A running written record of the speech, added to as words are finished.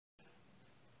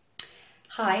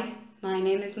Hi, my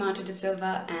name is Marta Da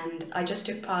Silver and I just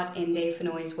took part in Dave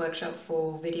Fennoy's workshop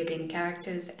for video game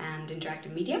characters and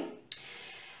interactive media.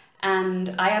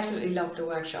 And I absolutely loved the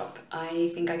workshop.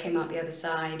 I think I came out the other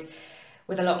side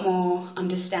with a lot more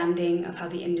understanding of how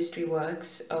the industry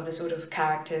works, of the sort of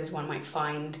characters one might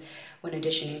find when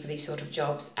auditioning for these sort of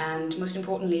jobs, and most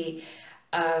importantly,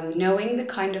 knowing the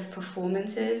kind of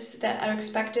performances that are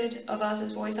expected of us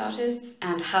as voice artists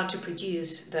and how to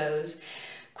produce those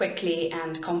quickly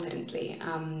and confidently.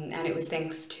 And it was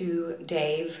thanks to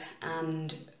Dave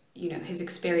and his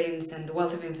experience and the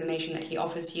wealth of information that he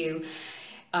offers you,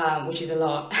 which is a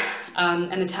lot,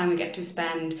 and the time we get to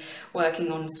spend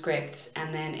working on scripts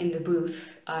and then in the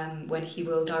booth when he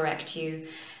will direct you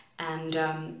and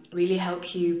really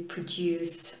help you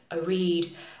produce a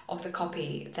read of the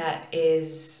copy that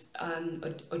is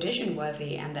audition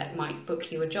worthy and that might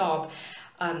book you a job.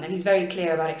 And he's very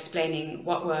clear about explaining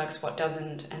what works, what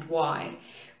doesn't, and why,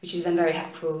 which is then very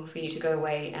helpful for you to go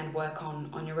away and work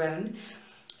on your own.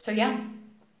 So yeah,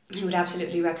 I would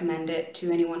absolutely recommend it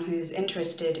to anyone who's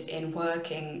interested in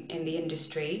working in the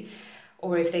industry,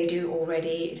 or if they do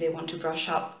already, if they want to brush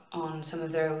up on some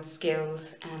of their old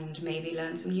skills and maybe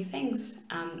learn some new things.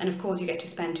 And of course you get to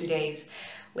spend 2 days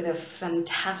with a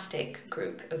fantastic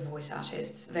group of voice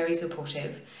artists, very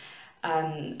supportive,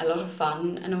 a lot of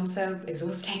fun and also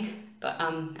exhausting, but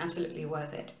absolutely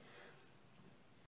worth it.